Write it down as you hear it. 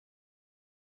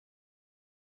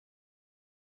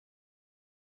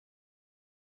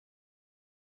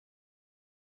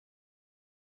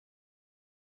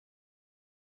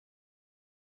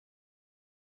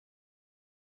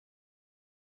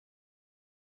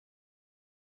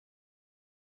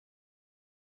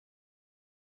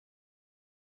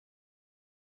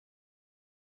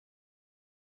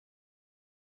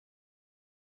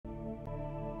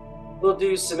We'll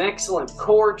do some excellent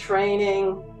core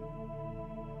training.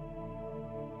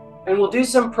 And we'll do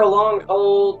some prolonged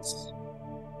holds.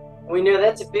 We know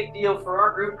that's a big deal for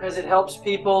our group because it helps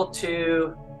people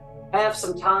to have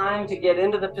some time to get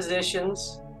into the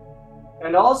positions.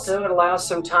 And also it allows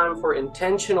some time for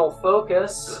intentional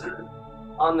focus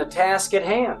on the task at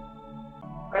hand.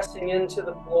 Pressing into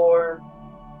the floor.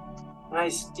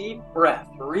 Nice deep breath.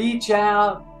 Reach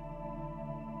out.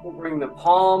 We'll bring the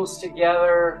palms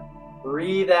together.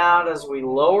 Breathe out as we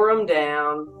lower them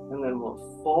down. And then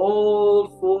we'll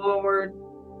fold forward.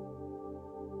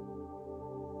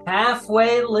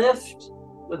 Halfway lift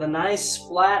with a nice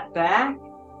flat back.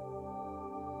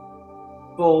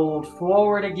 Fold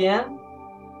forward again.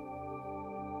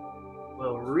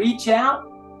 We'll reach out.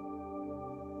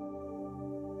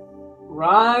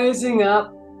 Rising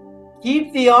up.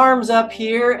 Keep the arms up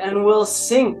here and we'll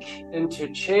sink into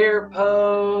chair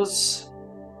pose.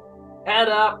 Head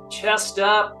up, chest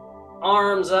up,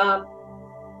 arms up.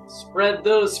 Spread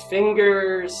those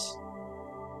fingers.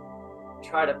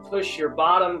 Try to push your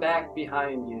bottom back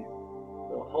behind you.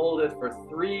 We'll hold it for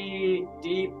 3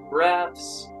 deep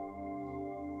breaths.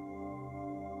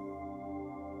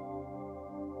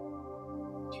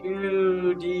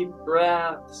 Two deep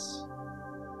breaths.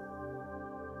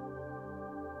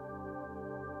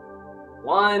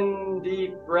 1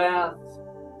 deep breath.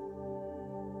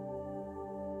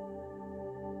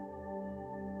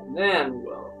 And then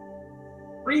we'll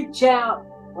reach out,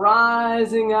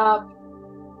 rising up.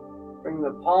 Bring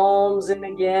the palms in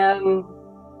again.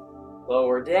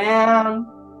 Lower down.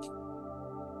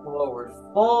 Forward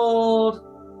fold.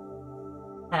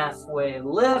 Halfway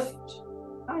lift.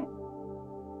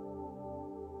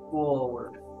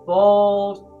 Forward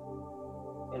fold.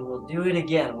 And we'll do it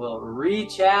again. We'll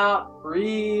reach out,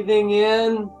 breathing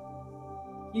in.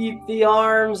 Keep the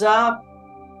arms up.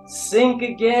 Sink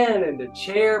again into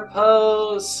chair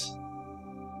pose.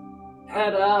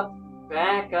 Head up,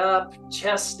 back up,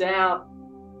 chest out.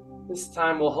 This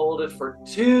time we'll hold it for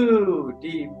 2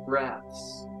 deep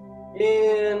breaths.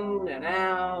 In and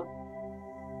out.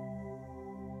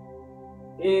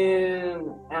 In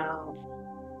and out.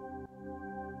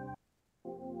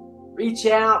 Reach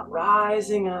out,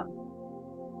 rising up.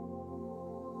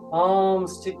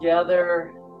 Palms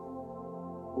together.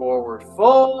 Forward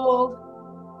fold.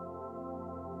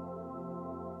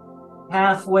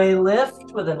 Halfway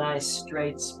lift with a nice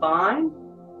straight spine.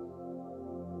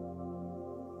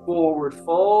 Forward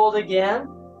fold again.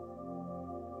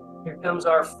 Here comes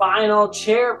our final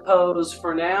chair pose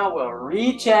for now. We'll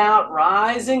reach out,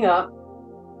 rising up.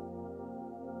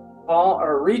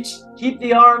 Keep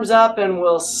the arms up and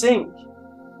we'll sink.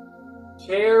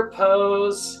 Chair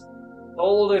pose.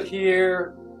 Hold it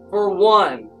here for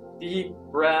 1 deep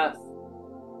breath.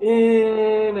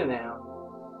 In and out.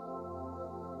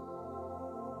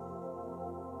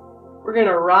 We're going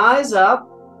to rise up.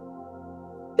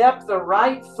 Step the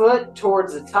right foot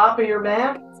towards the top of your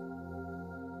mat.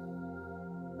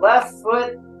 Left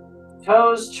foot,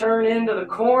 toes turn into the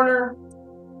corner.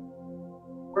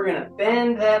 We're going to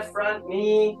bend that front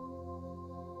knee.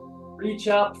 Reach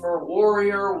up for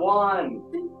warrior 1.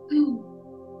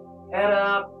 Head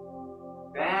up,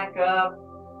 back up.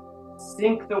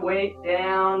 Sink the weight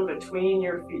down between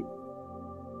your feet.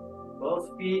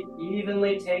 Both feet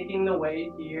evenly taking the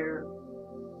weight here.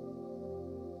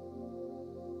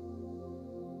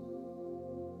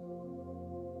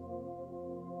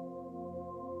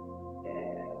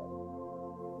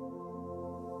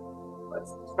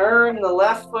 Let's turn the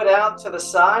left foot out to the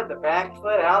side, the back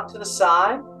foot out to the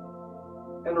side,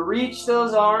 and reach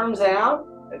those arms out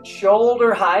at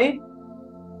shoulder height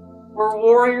for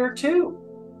warrior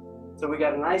 2. So we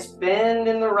got a nice bend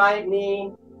in the right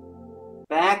knee,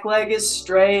 back leg is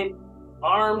straight,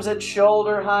 arms at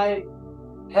shoulder height,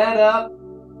 head up,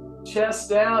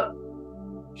 chest out,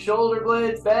 shoulder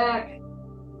blades back.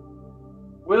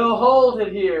 We'll hold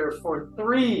it here for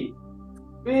 3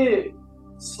 big,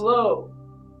 slow,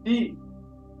 deep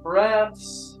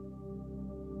breaths.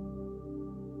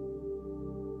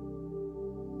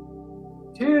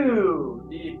 2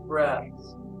 deep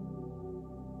breaths.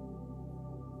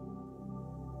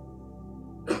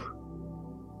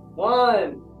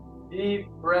 1 deep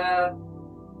breath.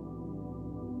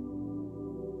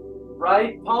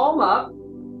 Right palm up.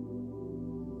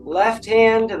 Left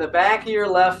hand to the back of your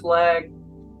left leg.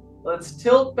 Let's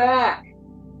tilt back.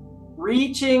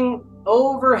 Reaching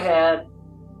overhead.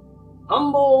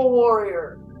 Humble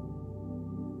warrior.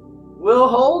 We'll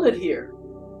hold it here.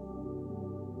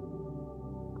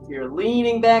 You're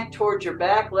leaning back towards your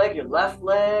back leg, your left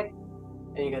leg,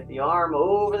 and you got the arm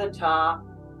over the top.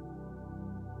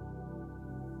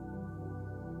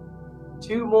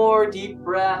 2 more deep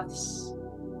breaths.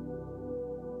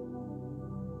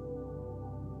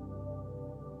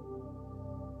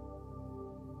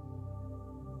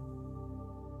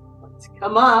 Let's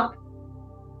come up.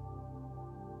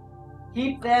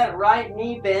 Keep that right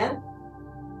knee bent.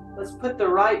 Let's put the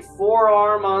right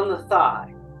forearm on the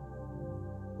thigh.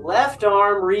 Left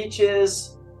arm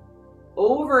reaches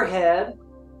overhead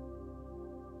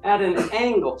at an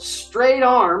angle, straight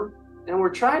arm, and we're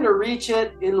trying to reach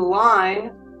it in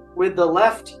line with the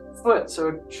left foot. So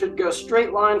it should go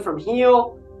straight line from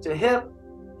heel to hip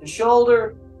to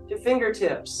shoulder to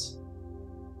fingertips.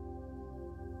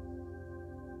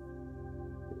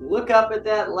 Look up at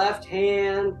that left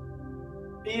hand,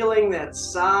 feeling that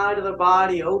side of the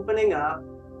body opening up.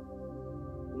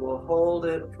 We'll hold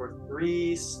it for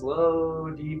 3 slow,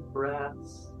 deep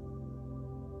breaths.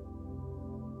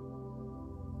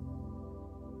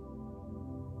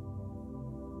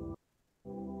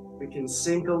 We can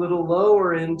sink a little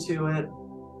lower into it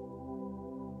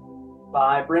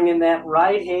by bringing that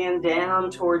right hand down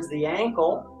towards the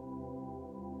ankle,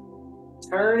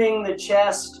 turning the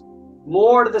chest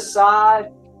more to the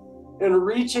side, and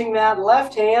reaching that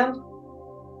left hand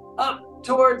up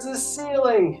towards the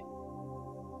ceiling.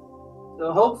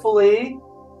 So hopefully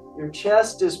your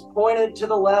chest is pointed to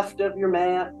the left of your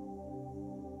mat.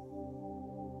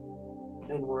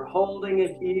 And we're holding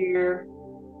it here,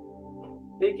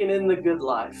 taking in the good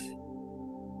life.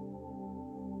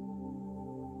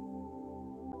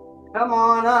 Come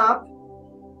on up.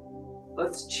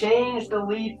 Let's change the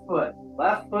lead foot.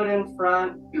 Left foot in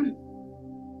front.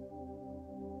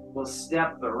 We'll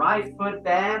step the right foot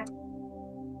back.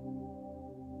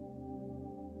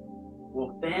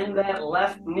 We'll bend that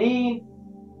left knee.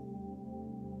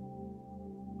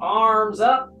 Arms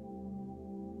up.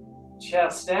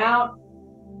 Chest out.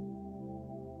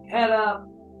 Head up.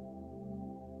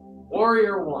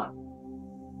 Warrior 1.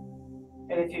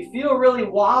 And if you feel really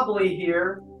wobbly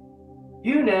here,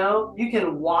 you know you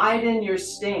can widen your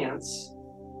stance.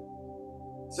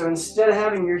 So instead of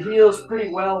having your heels pretty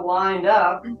well lined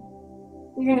up,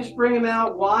 you can just bring them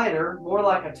out wider, more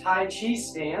like a Tai Chi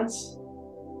stance,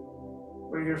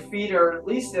 where your feet are at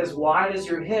least as wide as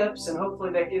your hips, and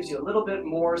hopefully that gives you a little bit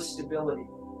more stability.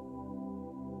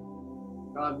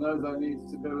 God knows I need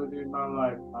stability in my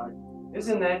life, Mike.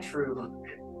 Isn't that true?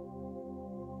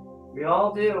 We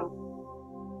all do.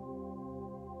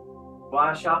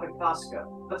 Why shop at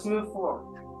Costco? Let's move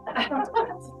forward.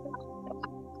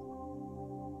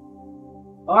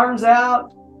 Arms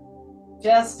out,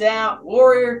 chest out,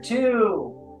 warrior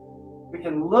 2. We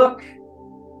can look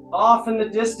off in the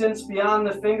distance beyond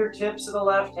the fingertips of the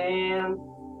left hand.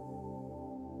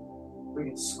 We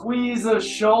can squeeze those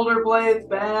shoulder blades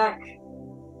back.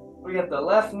 We got the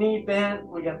left knee bent,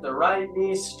 we got the right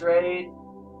knee straight,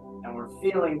 and we're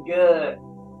feeling good.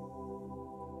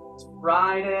 It's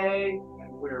Friday,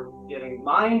 and we're getting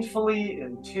mindfully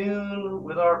in tune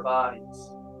with our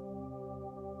bodies.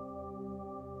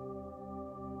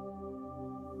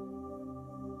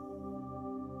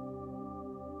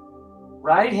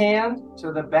 Right hand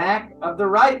to the back of the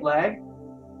right leg.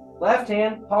 Left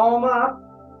hand, palm up.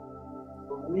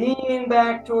 Lean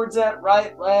back towards that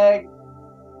right leg.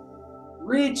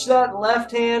 Reach that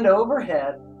left hand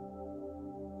overhead.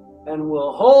 And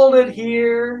we'll hold it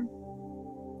here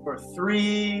for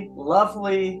 3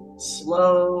 lovely,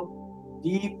 slow,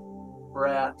 deep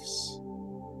breaths.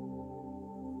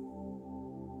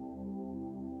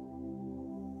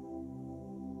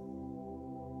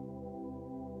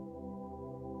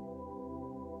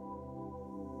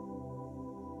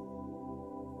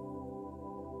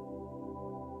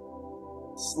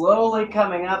 Slowly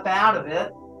coming up out of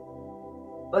it,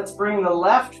 let's bring the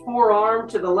left forearm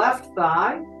to the left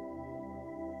thigh.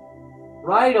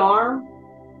 Right arm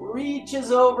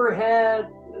reaches overhead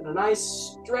in a nice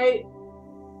straight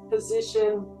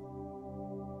position.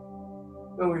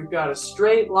 And we've got a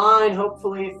straight line,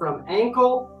 hopefully, from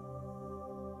ankle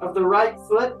of the right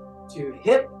foot to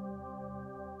hip,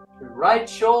 to right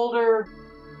shoulder,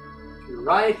 to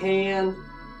right hand.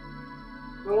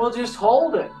 And we'll just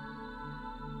hold it.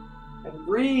 And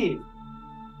breathe.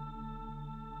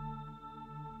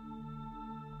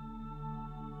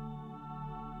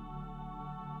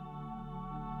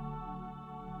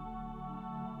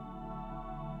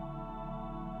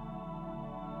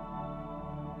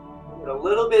 A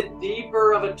little bit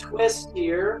deeper of a twist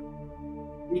here.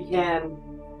 We can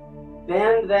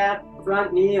bend that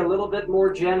front knee a little bit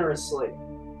more generously.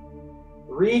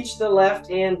 Reach the left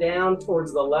hand down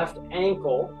towards the left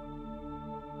ankle.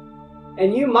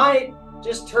 And you might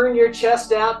just turn your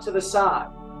chest out to the side.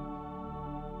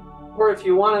 Or if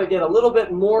you want to get a little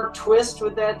bit more twist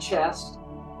with that chest,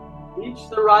 reach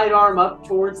the right arm up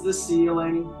towards the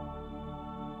ceiling.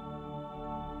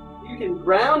 You can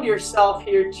ground yourself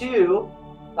here too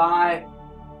by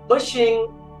pushing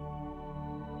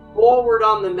forward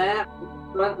on the mat with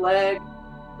the front leg,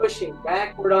 pushing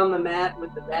backward on the mat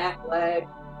with the back leg,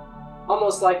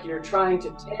 almost like you're trying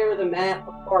to tear the mat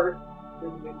apart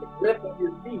with the grip of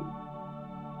your feet.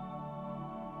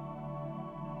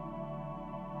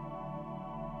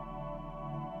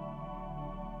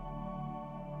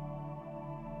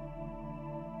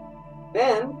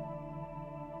 Then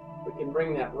we can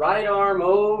bring that right arm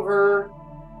over,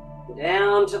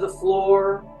 down to the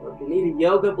floor. Or if you need a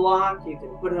yoga block, you can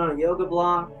put it on a yoga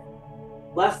block.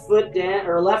 Left foot down,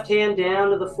 or left hand down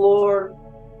to the floor.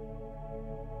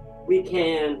 We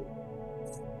can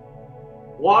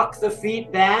walk the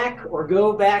feet back or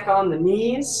go back on the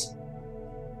knees.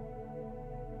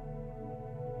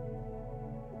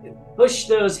 Push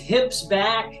those hips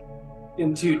back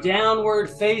into downward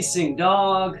facing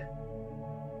dog.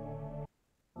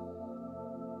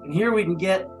 And here we can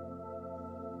get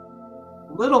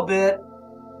a little bit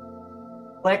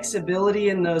flexibility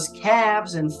in those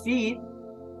calves and feet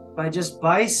by just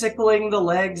bicycling the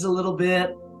legs a little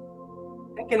bit,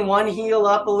 picking one heel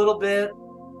up a little bit,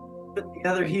 put the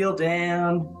other heel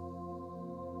down.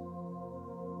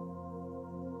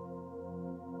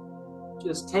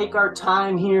 Just take our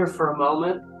time here for a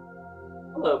moment.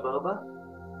 Hello, Boba.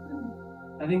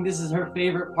 I think this is her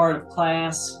favorite part of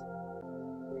class.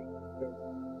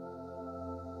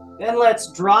 Then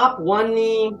let's drop one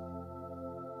knee.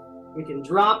 We can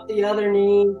drop the other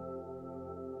knee.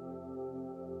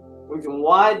 We can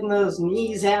widen those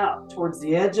knees out towards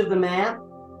the edge of the mat.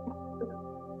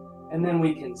 And then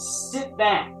we can sit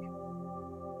back.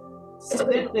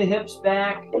 Sit the hips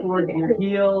back towards your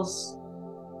heels.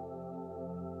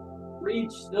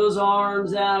 Reach those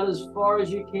arms out as far as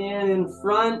you can in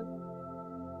front.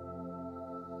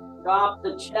 Drop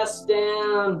the chest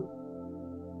down.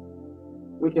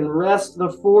 We can rest the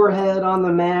forehead on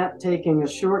the mat, taking a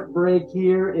short break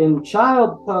here in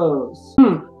child pose.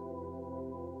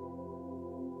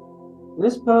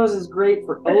 This pose is great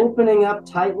for opening up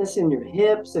tightness in your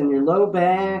hips and your low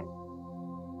back.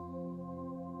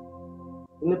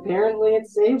 And apparently it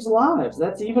saves lives.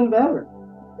 That's even better.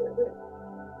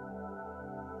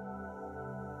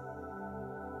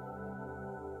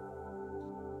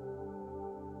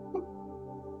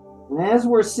 And as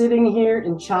we're sitting here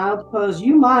in child pose,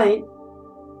 you might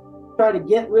try to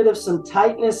get rid of some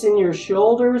tightness in your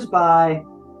shoulders by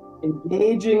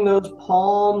engaging those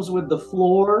palms with the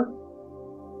floor,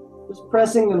 just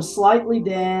pressing them slightly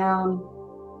down,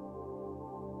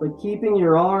 but keeping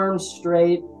your arms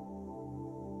straight.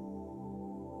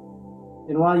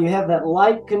 And while you have that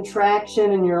light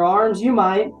contraction in your arms, you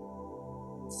might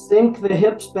sink the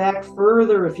hips back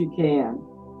further if you can.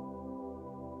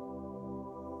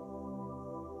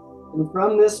 And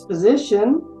from this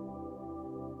position,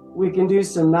 we can do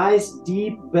some nice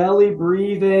deep belly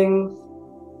breathing,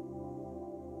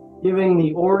 giving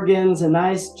the organs a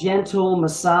nice gentle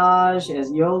massage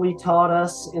as Yoli taught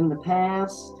us in the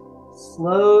past.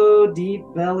 Slow, deep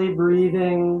belly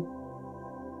breathing.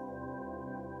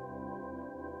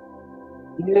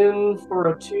 In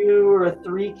for a 2 or a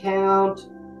 3 count.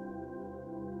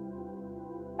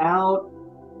 Out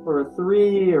for a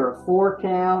 3 or a 4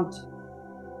 count.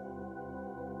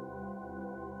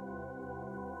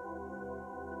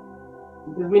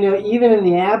 Because we know even in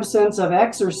the absence of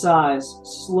exercise,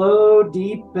 slow,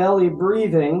 deep belly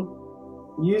breathing,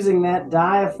 using that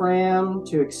diaphragm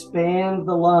to expand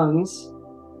the lungs,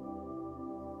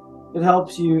 it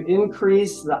helps you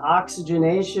increase the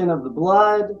oxygenation of the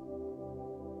blood.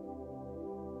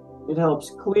 It helps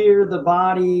clear the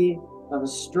body of a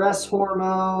stress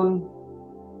hormone.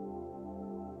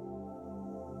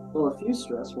 Well, a few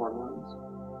stress hormones.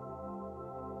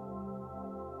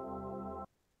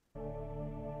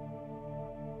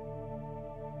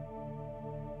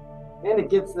 And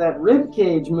it gets that rib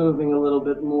cage moving a little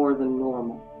bit more than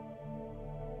normal.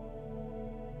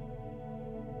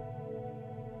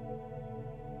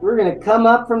 We're going to come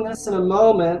up from this in a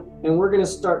moment, and we're going to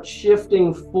start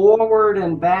shifting forward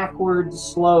and backward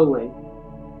slowly.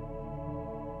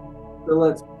 So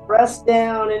let's press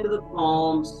down into the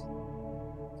palms.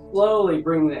 Slowly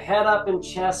bring the head up and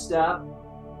chest up.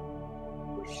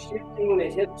 We're shifting the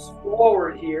hips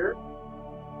forward here.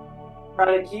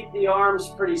 Try to keep the arms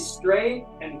pretty straight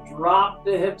and drop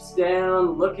the hips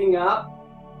down, looking up.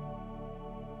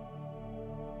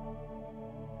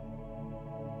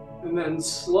 And then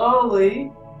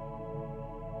slowly,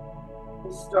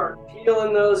 we'll start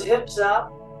peeling those hips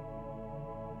up,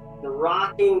 The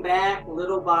rocking back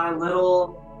little by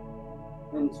little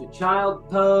into child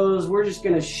pose. We're just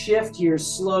going to shift here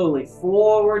slowly,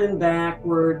 forward and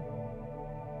backward.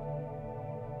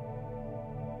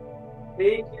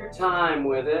 Take your time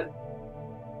with it.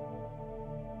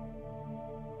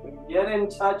 And get in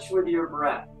touch with your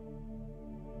breath.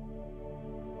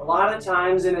 A lot of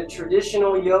times in a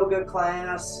traditional yoga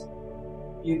class,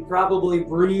 you'd probably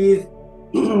breathe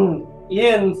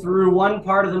in through one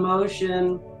part of the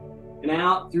motion and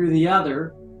out through the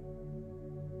other.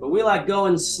 But we like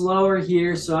going slower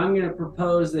here, so I'm going to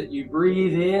propose that you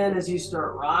breathe in as you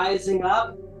start rising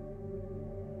up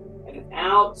and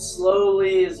out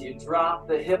slowly as you drop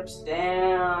the hips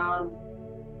down.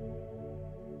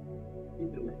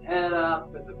 Keeping the head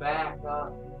up and the back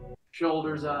up,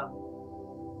 shoulders up.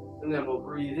 And then we'll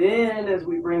breathe in as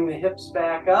we bring the hips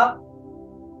back up.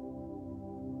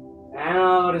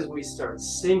 Out as we start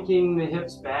sinking the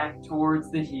hips back towards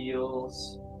the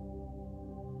heels.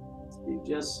 Let's do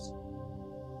just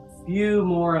a few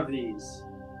more of these.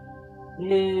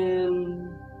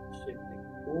 In, shifting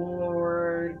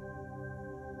forward.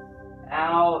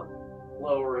 Out,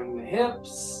 lowering the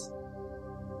hips.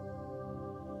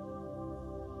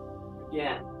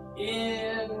 Again,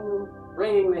 in,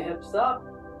 bringing the hips up.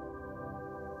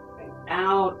 And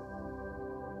out,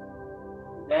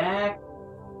 back.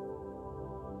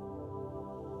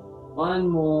 One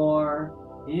more,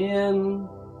 in,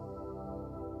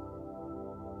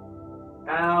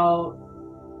 out.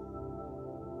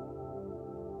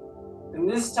 And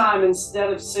this time,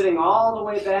 instead of sitting all the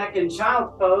way back in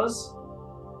child pose,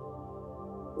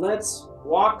 let's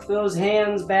walk those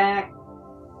hands back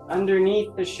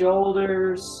underneath the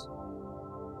shoulders.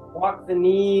 Walk the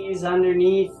knees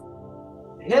underneath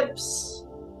the hips.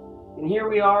 And here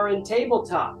we are in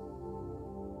tabletop.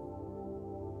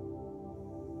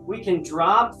 We can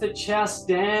drop the chest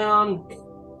down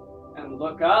and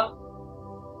look up.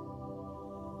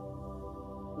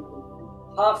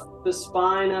 Puff the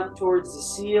spine up towards the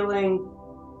ceiling.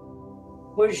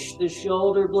 Push the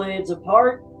shoulder blades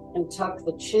apart and tuck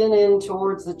the chin in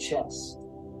towards the chest.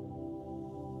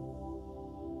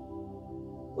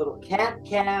 Little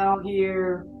cat-cow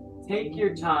here. Take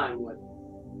your time with it.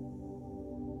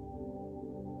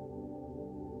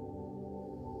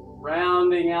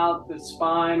 Rounding out the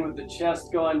spine with the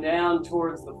chest going down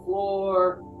towards the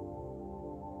floor.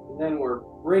 And then we're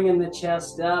bringing the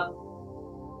chest up,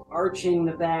 arching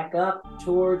the back up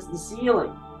towards the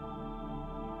ceiling.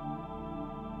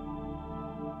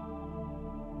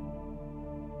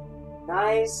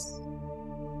 Nice,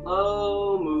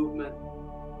 slow movement.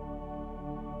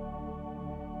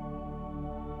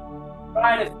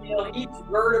 Try to feel each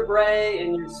vertebrae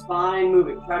in your spine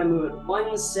moving. Try to move it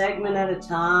one segment at a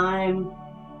time.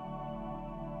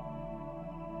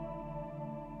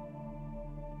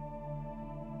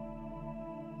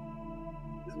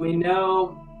 As we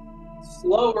know,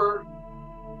 slower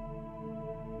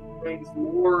brings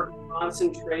more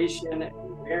concentration and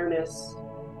awareness.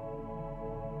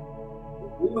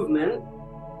 Movement.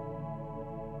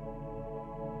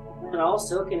 And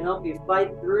also can help you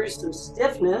fight through some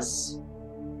stiffness.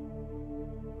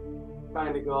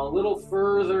 Trying to go a little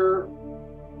further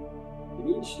in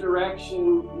each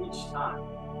direction each time.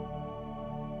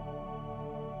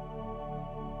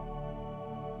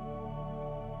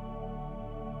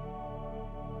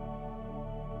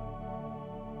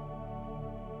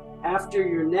 After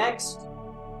your next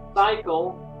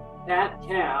cycle,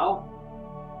 cat-cow,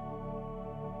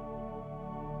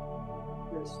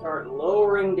 you're going to start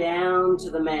lowering down to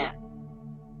the mat.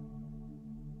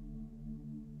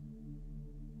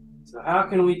 So how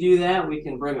can we do that? We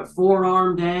can bring a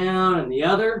forearm down and the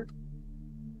other.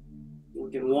 We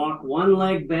can walk one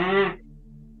leg back,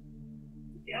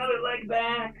 the other leg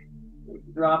back. We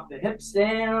can drop the hips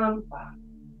down.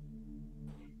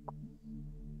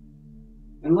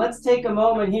 And let's take a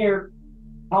moment here.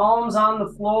 Palms on the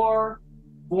floor,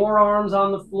 forearms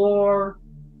on the floor,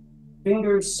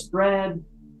 fingers spread.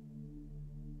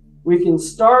 We can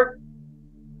start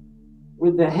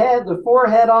with the head, the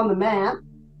forehead on the mat.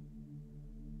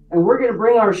 And we're going to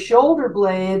bring our shoulder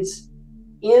blades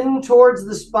in towards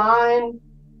the spine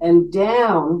and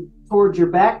down towards your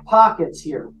back pockets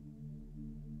here.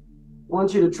 I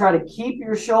want you to try to keep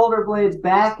your shoulder blades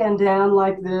back and down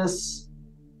like this.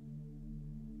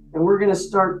 And we're going to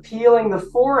start peeling the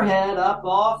forehead up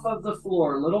off of the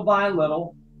floor little by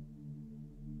little.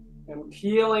 And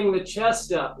peeling the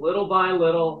chest up little by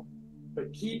little,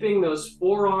 but keeping those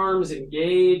forearms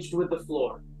engaged with the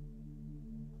floor.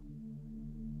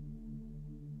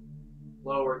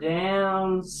 Lower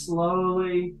down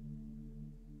slowly.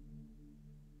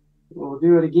 We'll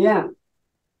do it again.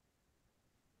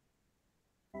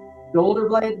 Shoulder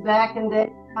blades back and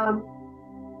down.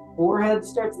 Forehead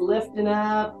starts lifting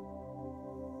up.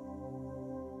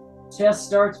 Chest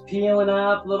starts peeling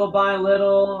up little by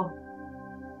little.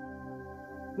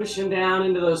 Pushing down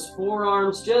into those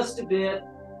forearms just a bit.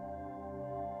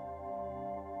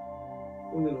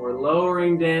 And then we're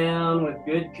lowering down with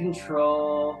good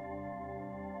control.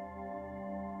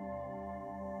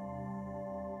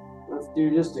 Let's do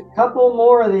just a couple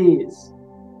more of these.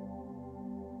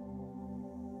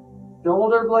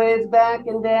 Shoulder blades back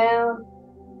and down.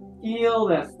 Peel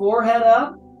that forehead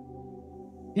up.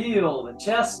 Peel the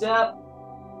chest up.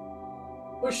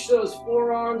 Push those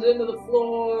forearms into the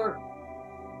floor.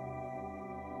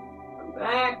 Come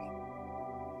back.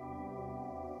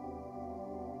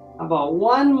 How about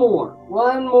one more?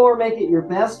 One more, make it your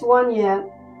best one yet.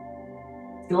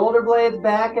 Shoulder blades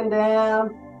back and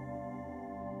down.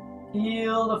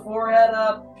 Peel the forehead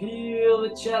up. Peel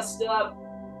the chest up.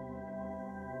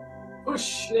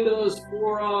 Push into those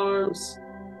forearms.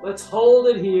 Let's hold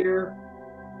it here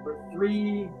for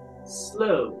 3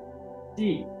 slow,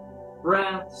 deep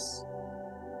breaths.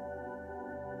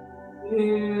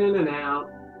 In and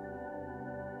out.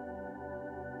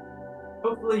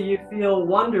 Hopefully you feel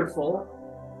wonderful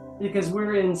because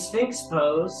we're in Sphinx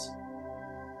pose.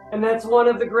 And that's one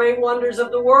of the great wonders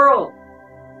of the world.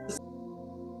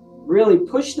 Really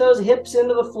push those hips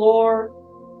into the floor.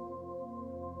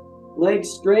 Legs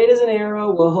straight as an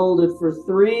arrow. We'll hold it for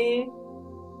 3,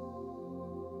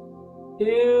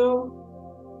 2,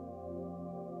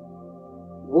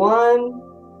 1.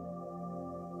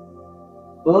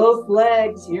 Both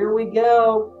legs, here we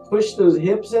go. Push those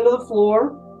hips into the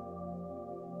floor.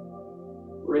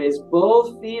 Raise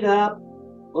both feet up,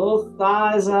 both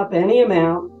thighs up, any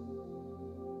amount.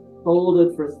 Hold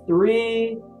it for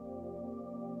 3,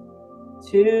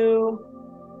 2,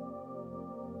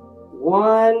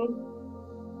 1.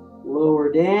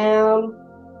 Lower down.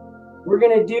 We're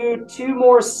going to do 2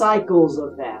 more cycles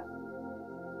of that.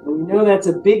 And we know that's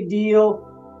a big deal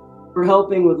for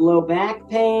helping with low back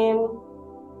pain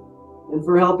and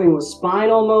for helping with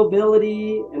spinal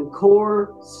mobility and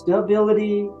core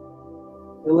stability.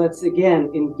 And let's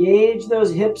again engage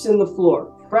those hips in the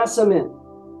floor. Press them in.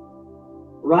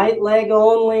 Right leg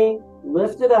only.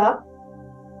 Lift it up.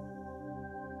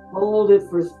 Hold it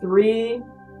for 3,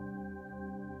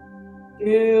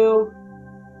 2,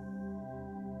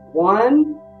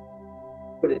 1.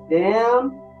 Put it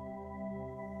down.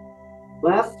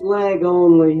 Left leg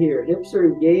only here. Hips are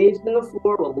engaged in the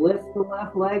floor. We'll lift the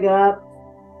left leg up.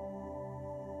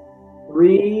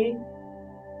 3,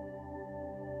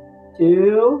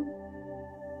 2,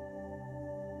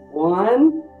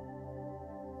 1.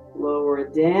 Lower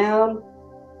it down.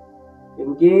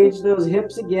 Engage those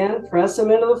hips again. Press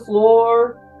them into the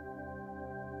floor.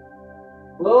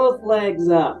 Both legs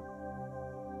up.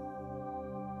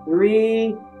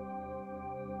 3,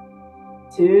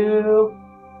 2,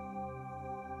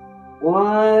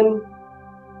 1.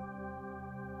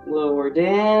 Lower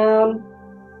down.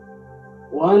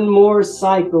 One more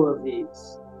cycle of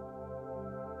these.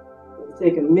 We'll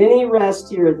take a mini rest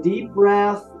here, a deep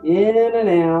breath in and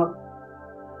out.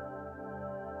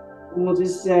 And we'll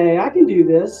just say, I can do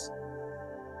this.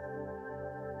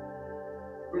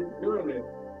 We're doing it.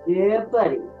 Yeah,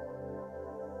 buddy.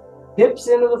 Hips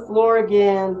into the floor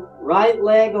again. Right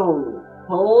leg only.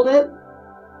 Hold it.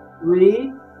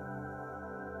 3,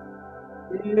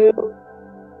 2,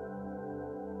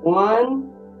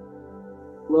 1.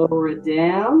 Lower it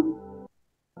down.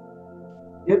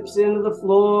 Hips into the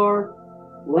floor.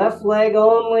 Left leg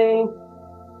only.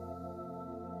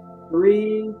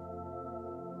 3,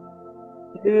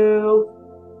 2,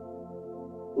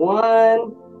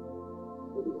 1.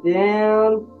 Put it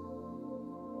down.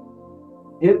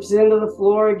 Hips into the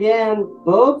floor again.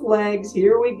 Both legs.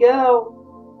 Here we go.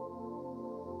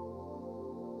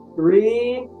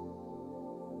 3,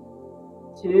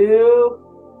 2,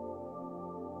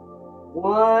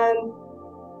 1.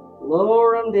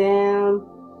 Lower them down.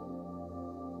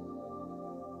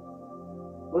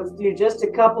 Let's do just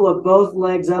a couple of both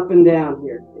legs up and down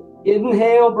here.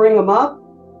 Inhale, bring them up.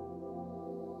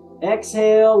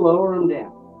 Exhale, lower them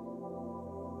down.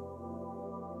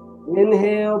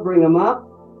 Inhale, bring them up.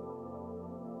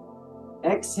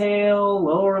 Exhale,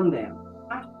 lower them down.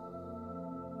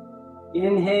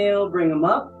 Inhale, bring them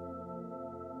up.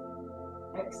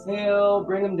 Exhale,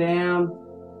 bring them down.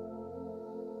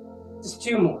 Just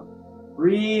 2 more.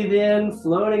 Breathe in,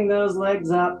 floating those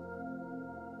legs up.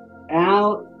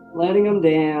 Out, letting them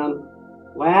down.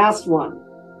 Last one.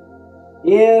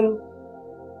 In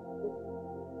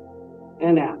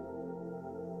and out.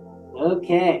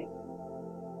 Okay.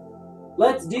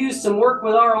 Let's do some work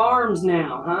with our arms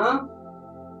now, huh?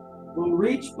 We'll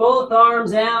reach both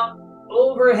arms out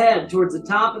overhead towards the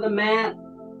top of the mat.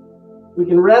 We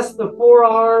can rest the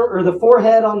forearm or the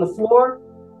forehead on the floor.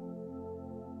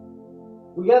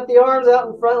 We got the arms out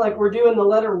in front like we're doing the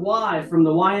letter Y from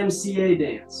the YMCA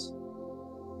dance.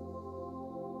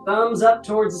 Thumbs up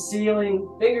towards the ceiling,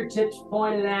 fingertips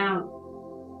pointed out.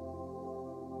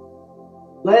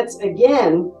 Let's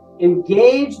again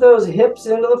engage those hips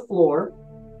into the floor.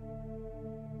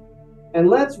 And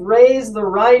let's raise the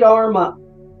right arm up.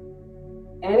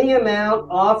 Any amount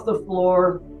off the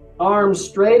floor, arm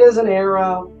straight as an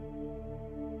arrow.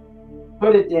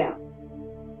 Put it down.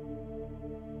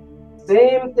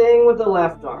 Same thing with the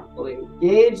left arm. We'll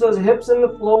engage those hips in the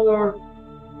floor.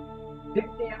 Pick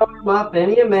the arm up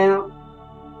any amount.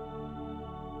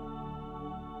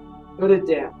 Put it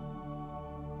down.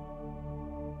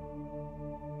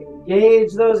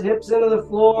 Engage those hips into the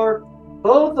floor.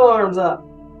 Both arms up.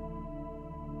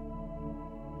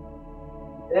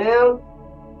 Down.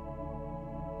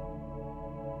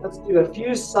 Let's do a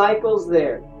few cycles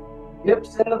there.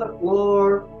 Hips into the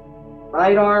floor.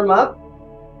 Right arm up.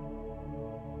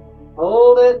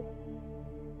 Hold it.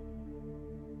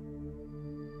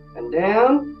 And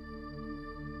down.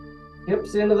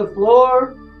 Hips into the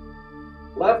floor.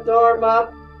 Left arm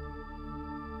up.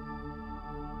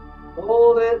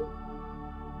 Hold it.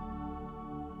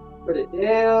 Put it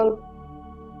down.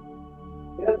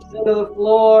 Hips into the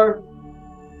floor.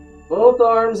 Both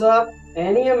arms up,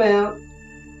 any amount.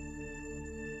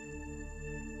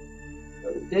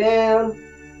 Put it down.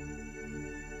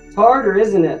 It's harder,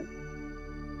 isn't it?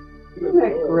 Isn't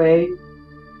that great?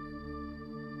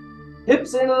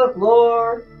 Hips into the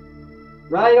floor.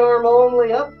 Right arm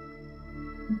only up.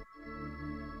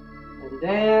 And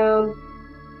down.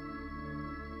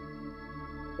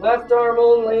 Left arm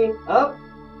only up.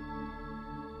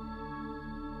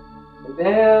 And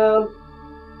down.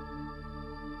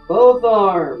 Both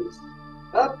arms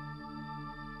up.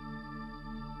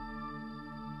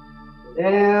 And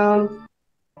down.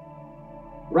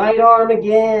 Right arm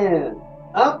again.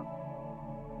 Up.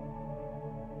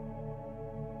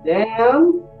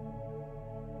 Down.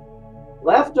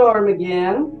 Left arm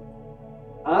again.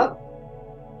 Up.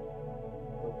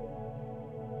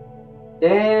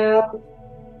 Down.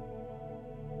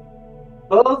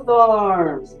 Both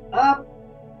arms up.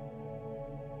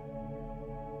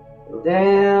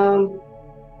 Down.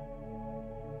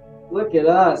 Look at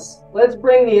us. Let's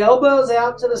bring the elbows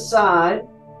out to the side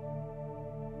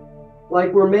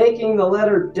like we're making the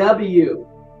letter W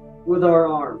with our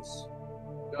arms.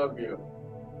 W.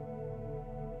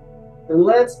 And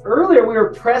earlier we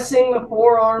were pressing the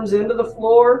forearms into the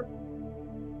floor.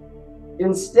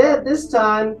 Instead, this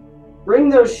time, bring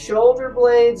those shoulder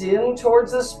blades in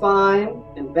towards the spine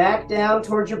and back down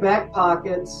towards your back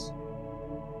pockets.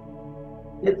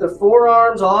 Get the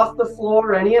forearms off the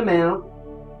floor any amount.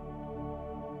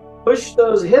 Push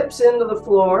those hips into the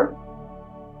floor.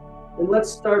 And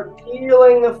let's start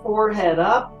peeling the forehead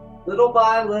up little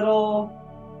by little.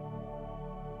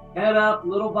 Head up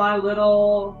little by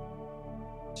little.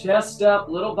 Chest up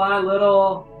little by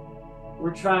little.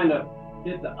 We're trying to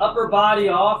get the upper body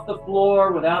off the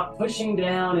floor without pushing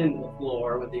down into the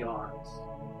floor with the arms.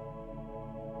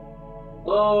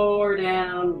 Lower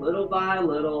down little by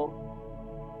little.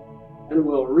 And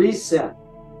we'll reset.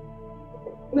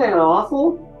 Isn't that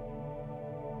awful?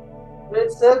 But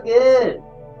it's so good.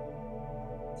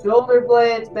 Shoulder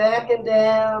blades back and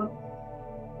down.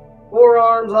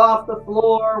 Forearms off the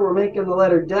floor. We're making the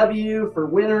letter W for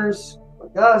winners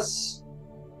like us.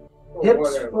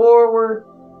 Hips forward.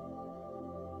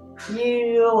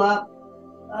 Heel up,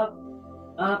 up,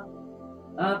 up,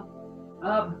 up,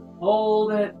 up.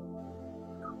 Hold it.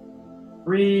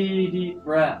 3 deep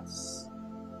breaths.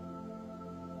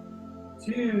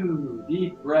 2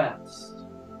 deep breaths.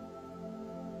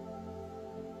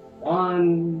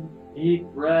 1 deep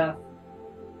breath.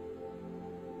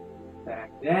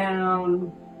 Back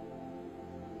down.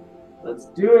 Let's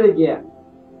do it again.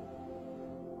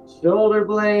 Shoulder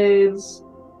blades.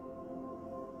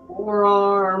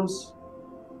 Forearms.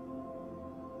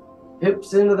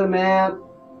 Hips into the mat.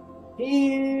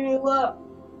 Heel up.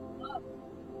 Up.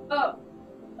 Up.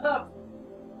 Up.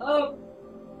 Up.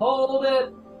 Hold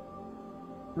it.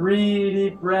 3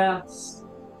 deep breaths.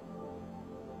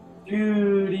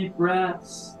 2 deep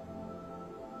breaths.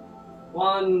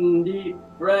 1 deep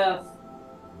breath.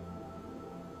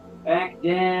 Back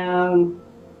down.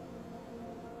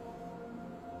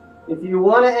 If you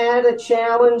want to add a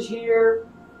challenge here,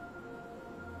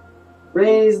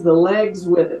 raise the legs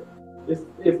with it.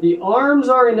 If the arms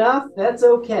are enough, that's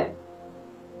okay.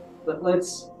 But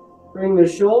let's bring the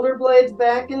shoulder blades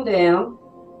back and down.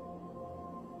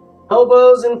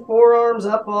 Elbows and forearms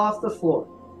up off the floor.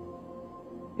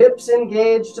 Hips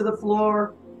engaged to the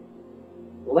floor.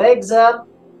 Legs up.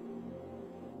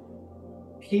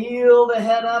 Peel the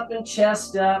head up and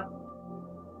chest up.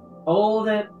 Hold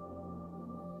it.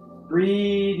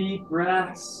 3 deep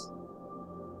breaths.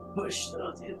 Push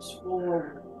those hips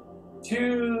forward.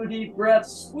 2 deep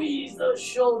breaths. Squeeze those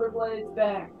shoulder blades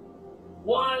back.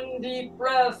 1 deep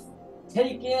breath.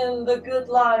 Take in the good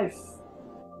life.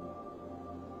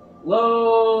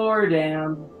 Lower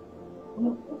down.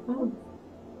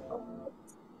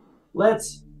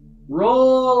 Let's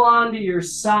roll onto your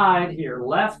side here.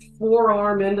 Left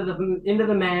forearm into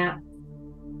the mat.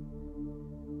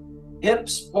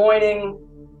 Hips pointing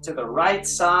to the right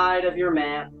side of your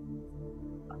mat.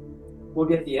 We'll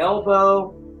get the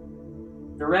elbow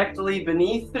directly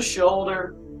beneath the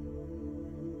shoulder.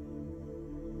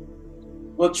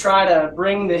 We'll try to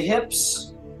bring the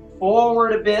hips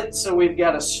forward a bit so we've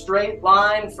got a straight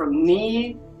line from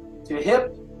knee to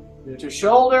hip to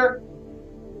shoulder.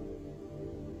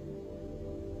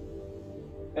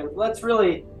 And let's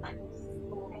really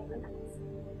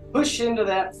push into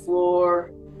that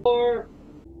floor.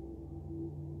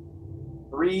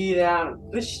 Breathe out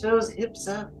and push those hips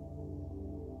up.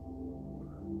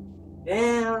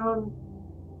 Down.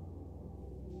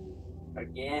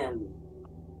 Again.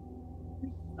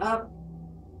 Up.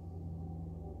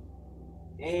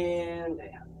 And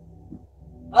down.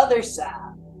 Other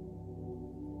side.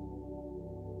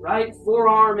 Right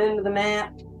forearm into the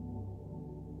mat.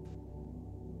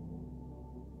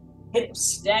 Hips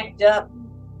stacked up.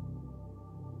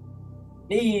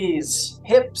 Knees,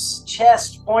 hips,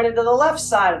 chest pointed to the left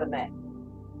side of the mat.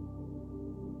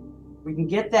 We can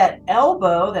get that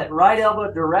elbow, that right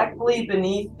elbow, directly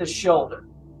beneath the shoulder.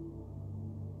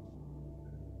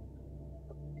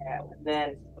 And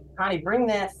then kind of bring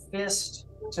that fist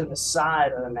to the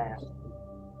side of the mat.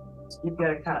 So you've got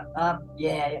to kind of up,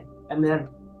 yeah, and then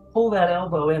pull that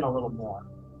elbow in a little more.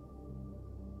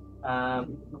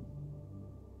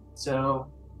 So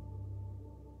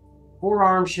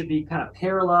forearm should be kind of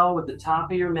parallel with the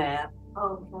top of your mat.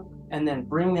 Okay. And then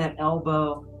bring that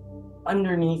elbow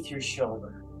underneath your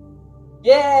shoulder.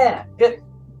 Yeah, good.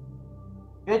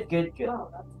 Good, good, good. Oh,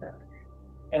 that's better.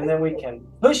 And then we can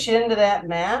push into that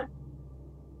mat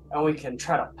and we can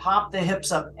try to pop the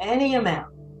hips up any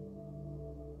amount.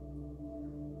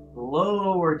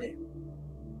 Lower down.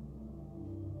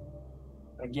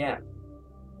 Again,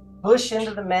 push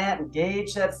into the mat,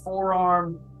 engage that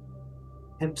forearm.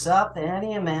 Hips up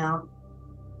any amount.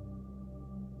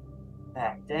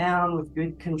 Back down with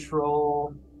good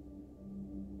control.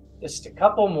 Just a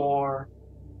couple more.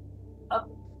 Up.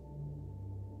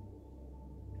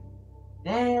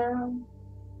 Down.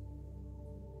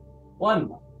 One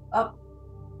more. Up.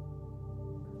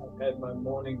 I've had my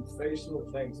morning facial,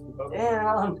 thanks to both.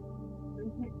 Down.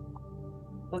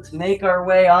 Let's make our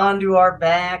way onto our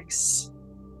backs.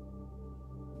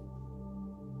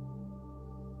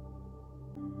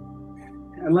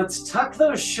 And let's tuck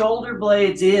those shoulder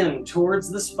blades in towards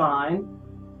the spine.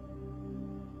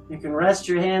 You can rest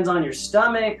your hands on your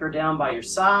stomach or down by your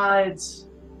sides.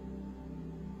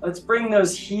 Let's bring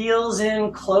those heels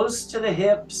in close to the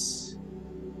hips.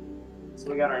 So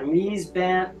we got our knees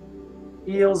bent,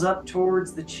 heels up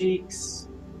towards the cheeks.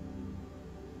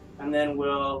 And then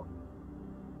we'll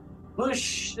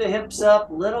push the hips up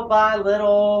little by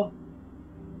little.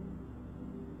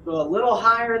 Go a little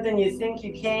higher than you think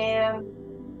you can.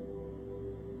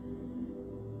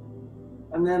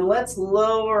 And then let's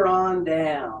lower on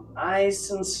down,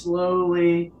 nice and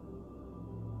slowly.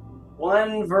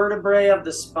 One vertebrae of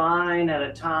the spine at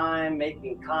a time,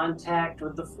 making contact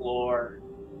with the floor.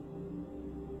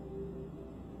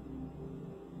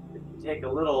 Take a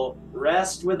little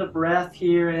rest with a breath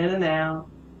here, in and out.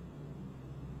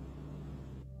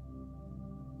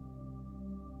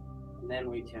 And then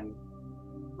we can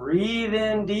breathe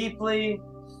in deeply.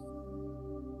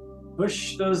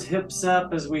 Push those hips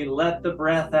up as we let the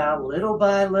breath out little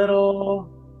by little.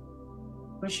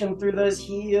 Pushing through those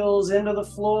heels into the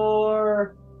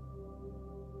floor.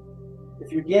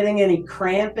 If you're getting any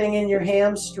cramping in your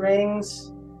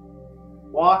hamstrings,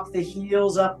 walk the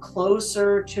heels up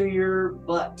closer to your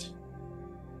butt.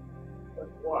 Like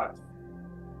what?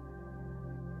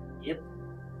 Yep.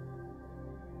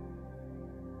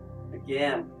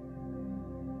 Again.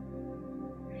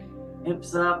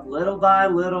 Hips up little by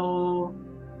little.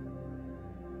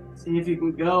 See if you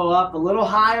can go up a little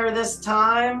higher this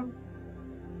time.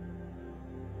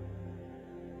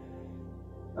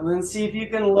 And then see if you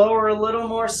can lower a little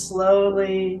more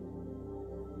slowly.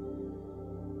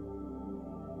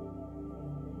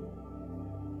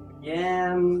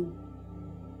 Again.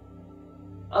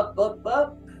 Up, up,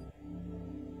 up.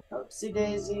 Upsy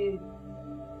daisy.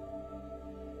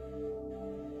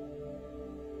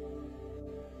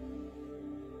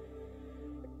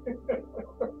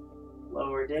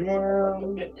 Lower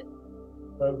down.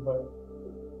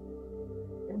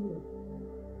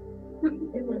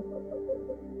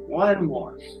 One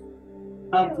more.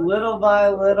 Up little by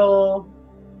little.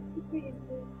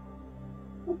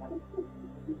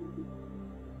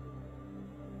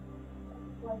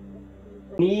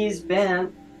 Knees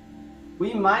bent.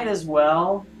 We might as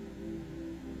well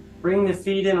bring the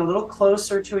feet in a little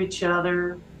closer to each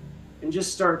other and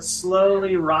just start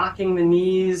slowly rocking the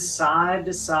knees side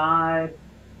to side.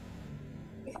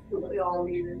 We all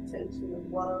need attention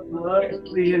and love.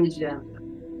 Slowly and gently.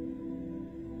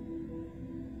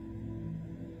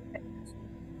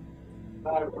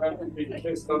 I'd rather be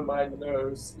kissed on my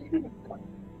nose.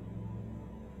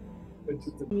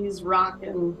 Knees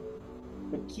rocking.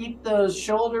 But keep those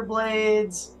shoulder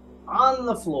blades on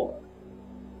the floor.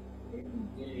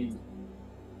 Indeed.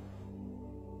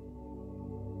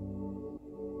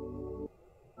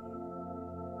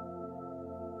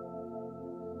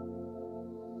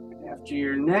 After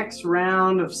your next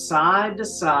round of side to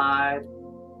side,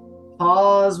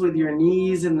 pause with your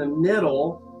knees in the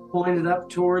middle, pointed up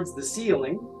towards the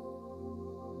ceiling.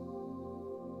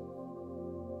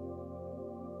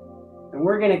 And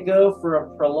we're going to go for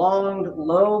a prolonged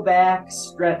low back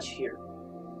stretch here.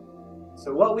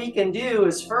 So what we can do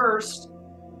is first,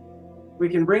 we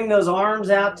can bring those arms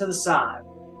out to the side.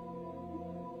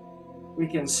 We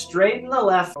can straighten the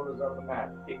left. Shoulders on the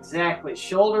mat. Exactly.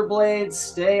 Shoulder blades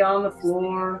stay on the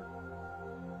floor.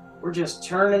 We're just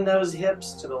turning those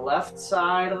hips to the left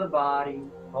side of the body.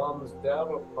 Palms down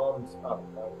or palms up?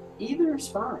 Right? Either is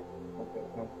fine.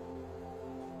 Okay.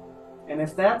 And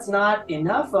if that's not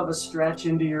enough of a stretch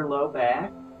into your low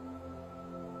back,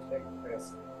 Take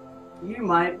this. you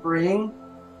might bring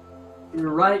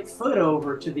your right foot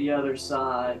over to the other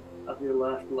side of your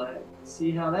left leg.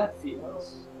 See how that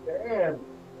feels. Damn.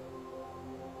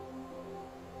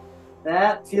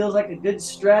 That feels like a good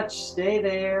stretch. Stay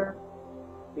there.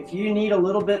 If you need a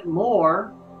little bit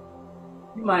more,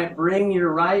 you might bring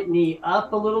your right knee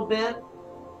up a little bit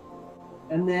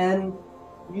and then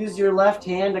use your left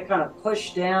hand to kind of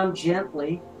push down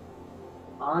gently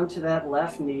onto that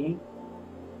left knee.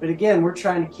 But again, we're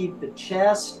trying to keep the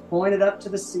chest pointed up to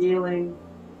the ceiling,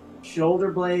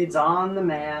 shoulder blades on the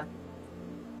mat,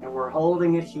 and we're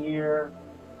holding it here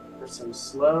for some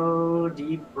slow,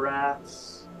 deep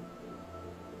breaths.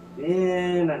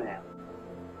 In and out.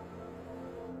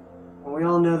 And we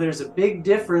all know there's a big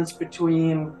difference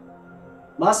between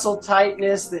muscle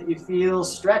tightness that you feel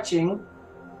stretching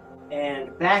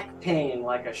and back pain,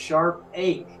 like a sharp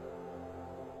ache.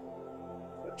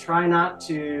 So try not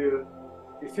to,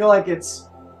 if you feel like it's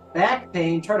back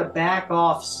pain, try to back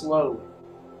off slowly.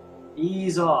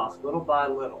 Ease off little by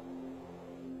little.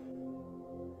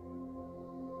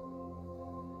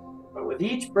 But with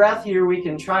each breath here, we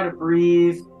can try to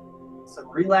breathe some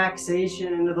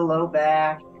relaxation into the low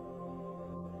back.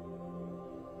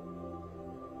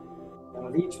 And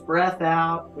with each breath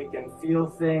out, we can feel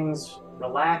things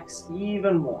relax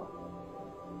even more.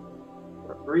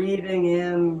 We're breathing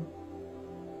in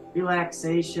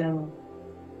relaxation.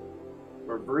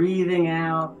 We're breathing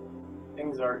out.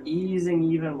 Things are easing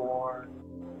even more.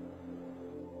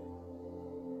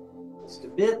 Just a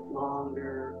bit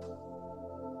longer.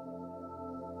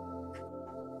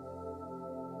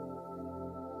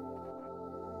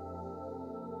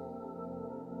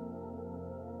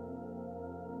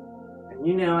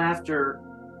 You know, after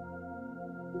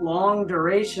long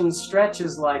duration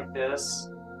stretches like this,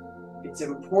 it's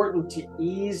important to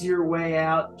ease your way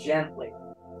out gently.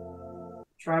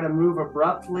 Try to move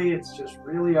abruptly, it's just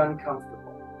really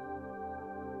uncomfortable.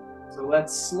 So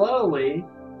let's slowly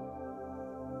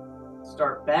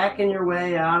start backing your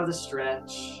way out of the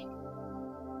stretch.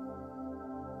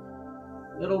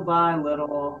 Little by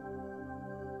little.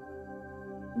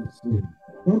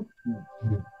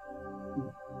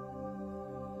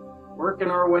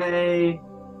 Working our way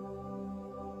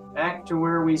back to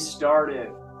where we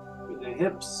started, with the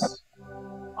hips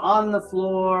on the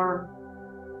floor,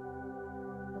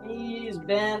 knees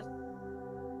bent.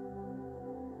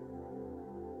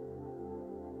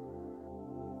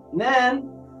 And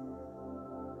then,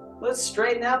 let's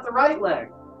straighten out the right leg.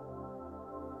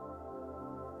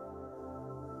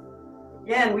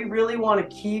 Again, we really want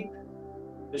to keep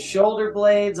The shoulder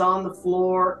blades on the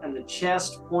floor and the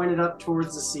chest pointed up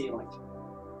towards the ceiling.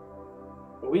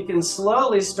 But we can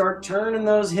slowly start turning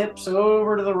those hips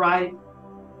over to the right.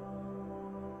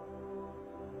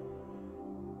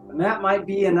 And that might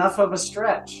be enough of a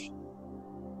stretch.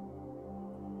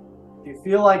 If you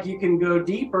feel like you can go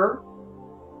deeper,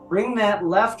 bring that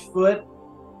left foot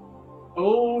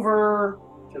over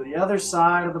to the other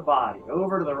side of the body,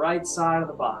 over to the right side of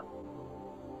the body.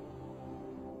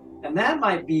 And that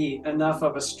might be enough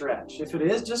of a stretch. If it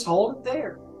is, just hold it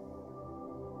there.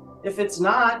 If it's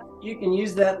not, you can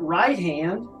use that right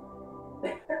hand.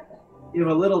 Give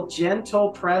a little gentle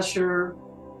pressure,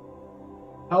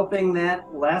 helping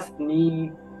that left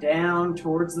knee down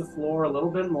towards the floor a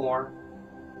little bit more.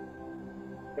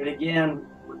 But again,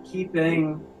 we're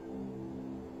keeping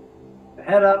the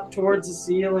head up towards the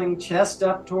ceiling, chest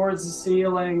up towards the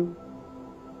ceiling.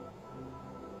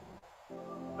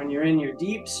 When you're in your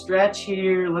deep stretch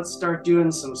here, let's start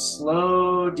doing some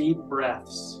slow, deep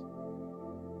breaths.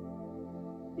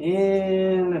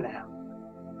 In and out.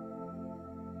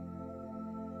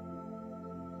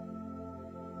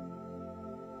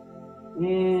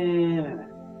 In and out.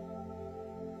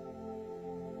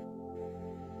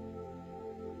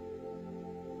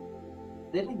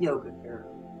 Little yoga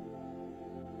girl.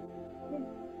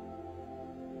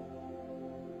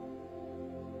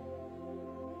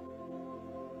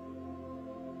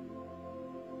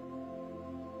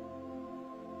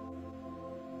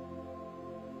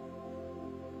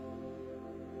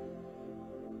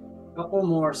 Couple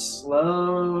more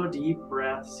slow, deep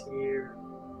breaths here.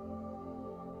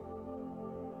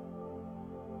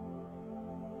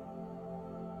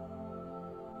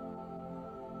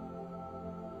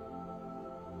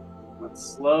 Let's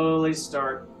slowly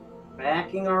start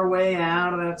backing our way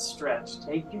out of that stretch.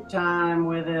 Take your time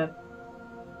with it.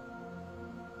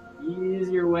 Ease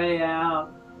your way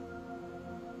out.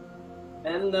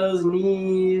 Bend those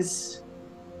knees.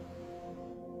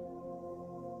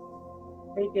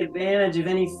 Take advantage of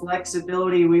any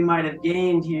flexibility we might have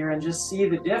gained here and just see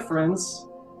the difference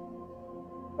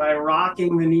by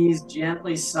rocking the knees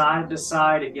gently side to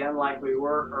side again like we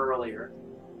were earlier.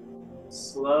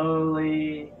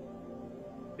 Slowly,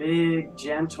 big,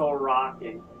 gentle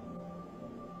rocking.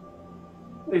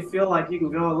 You feel like you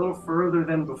can go a little further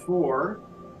than before.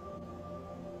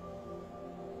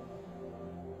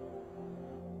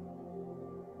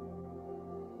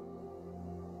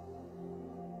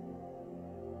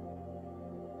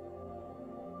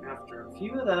 After a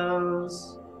few of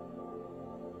those,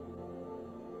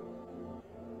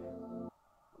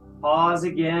 pause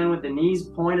again with the knees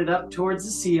pointed up towards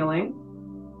the ceiling.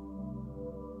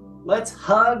 Let's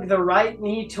hug the right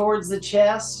knee towards the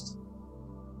chest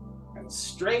and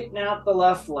straighten out the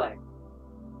left leg.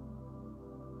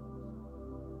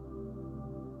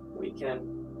 We can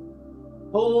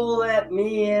pull that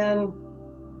knee in.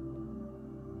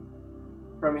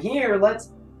 From here,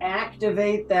 let's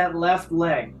activate that left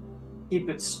leg. Keep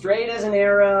it straight as an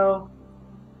arrow.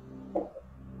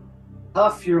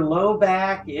 Puff your low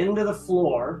back into the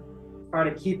floor. Try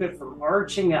to keep it from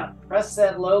arching up. Press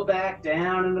that low back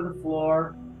down into the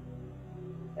floor.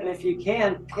 And if you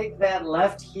can, pick that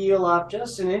left heel up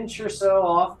just an inch or so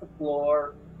off the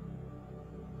floor.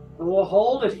 And we'll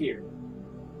hold it here.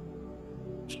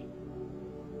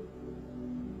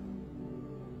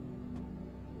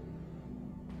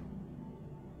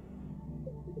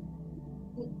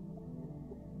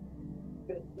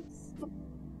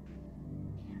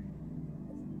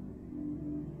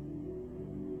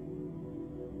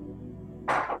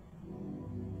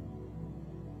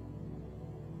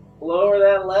 Lower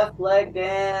that left leg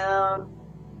down.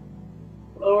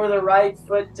 Lower the right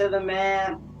foot to the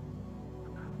mat.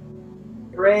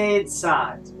 Trade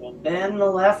sides. We'll bend the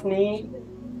left knee.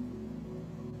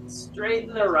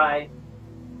 Straighten the right.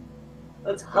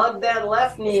 Let's hug that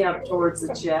left knee up towards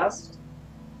the chest.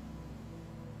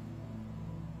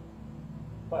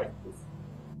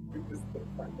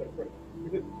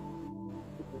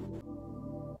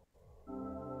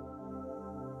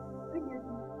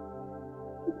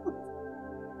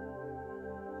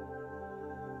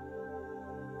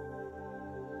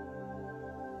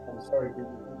 I'm sorry, can you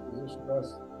position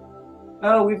us?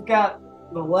 Oh, we've got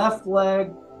the left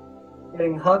leg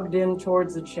getting hugged in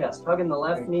towards the chest, hugging the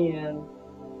left knee in.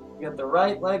 We got the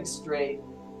right leg straight.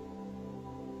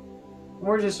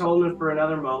 We're just holding it for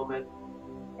another moment.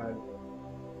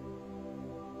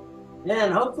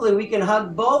 Then hopefully we can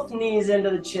hug both knees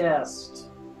into the chest.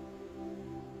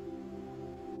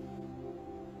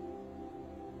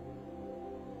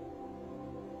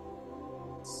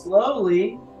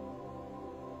 Slowly,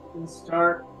 and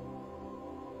start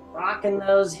Rocking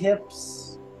those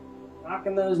hips,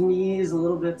 rocking those knees a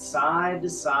little bit side to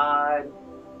side.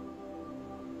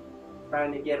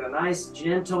 Trying to get a nice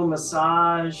gentle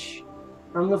massage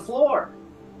from the floor.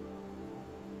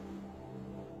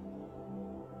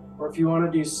 Or if you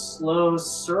want to do slow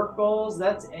circles,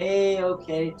 that's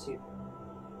A-okay too.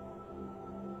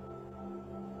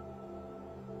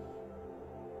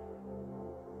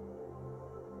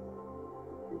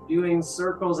 You're doing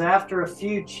circles after a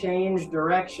few change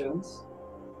directions.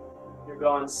 You're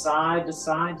going side to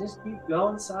side, just keep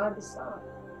going side to side.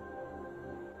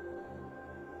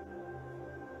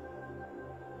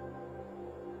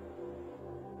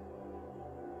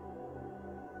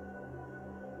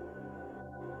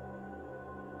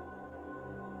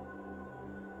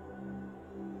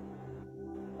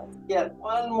 Get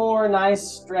one more nice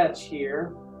stretch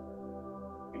here.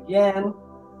 Again,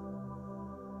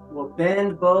 we'll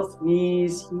bend both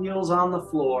knees, heels on the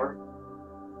floor.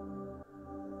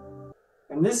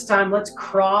 And this time, let's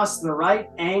cross the right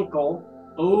ankle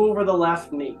over the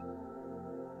left knee.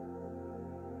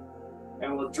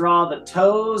 And we'll draw the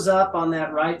toes up on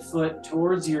that right foot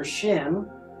towards your shin.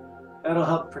 That'll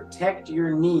help protect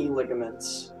your knee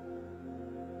ligaments.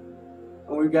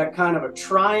 And we've got kind of a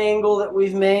triangle that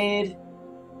we've made.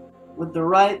 With the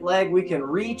right leg, we can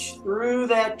reach through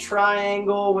that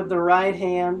triangle with the right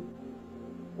hand.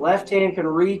 Left hand can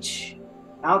reach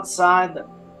outside the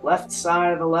left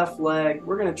side of the left leg.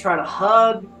 We're going to try to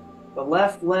hug the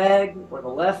left leg or the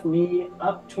left knee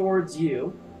up towards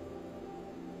you.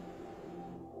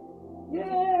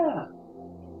 Yeah.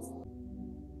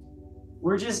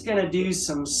 We're just going to do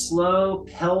some slow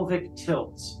pelvic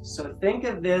tilts. So think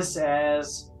of this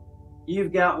as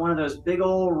you've got one of those big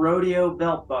old rodeo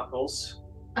belt buckles.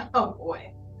 Oh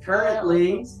boy.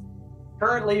 Currently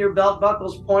your belt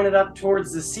buckle's pointed up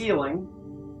towards the ceiling.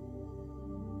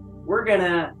 We're going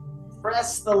to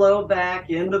press the low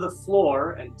back into the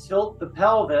floor and tilt the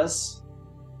pelvis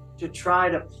to try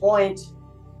to point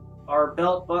our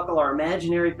belt buckle, our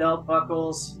imaginary belt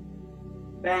buckles,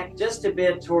 back just a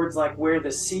bit towards like where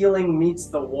the ceiling meets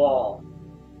the wall.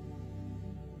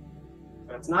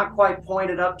 So it's not quite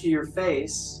pointed up to your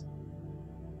face,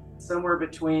 somewhere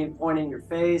between pointing your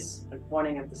face and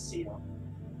pointing at the ceiling.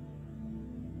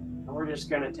 And we're just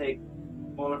going to take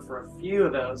a moment for a few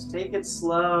of those. Take it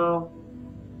slow,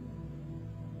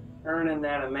 turning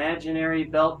that imaginary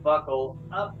belt buckle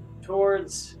up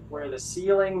towards where the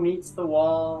ceiling meets the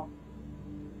wall,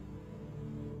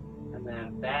 and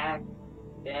then back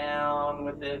down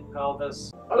with the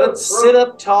pelvis. Let's sit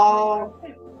up tall.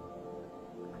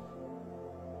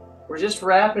 We're just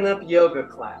wrapping up yoga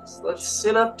class. Let's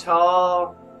sit up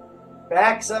tall,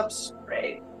 backs up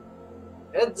straight,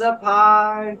 heads up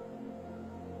high.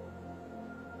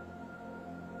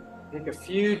 Take a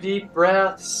few deep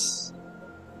breaths.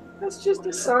 That's just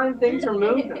a sign things are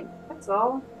moving. That's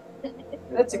all.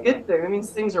 That's a good thing. That means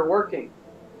things are working.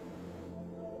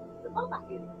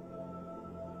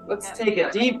 Let's take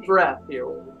a deep breath here.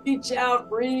 Reach out,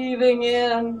 breathing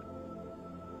in.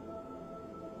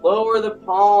 Lower the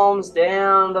palms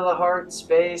down to the heart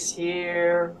space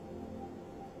here.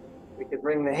 We could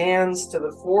bring the hands to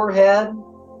the forehead,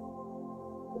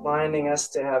 reminding us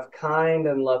to have kind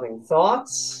and loving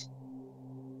thoughts.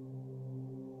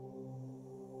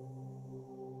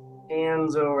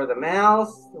 Hands over the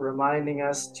mouth, reminding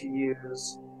us to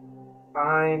use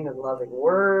kind and loving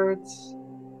words.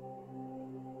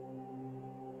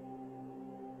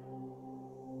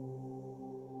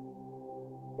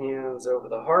 Hands over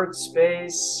the heart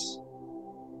space,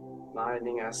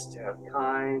 reminding us to have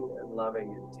kind and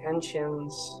loving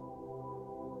intentions.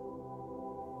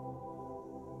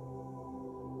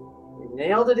 We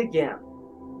nailed it again.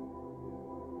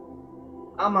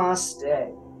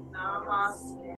 Namaste. Namaste.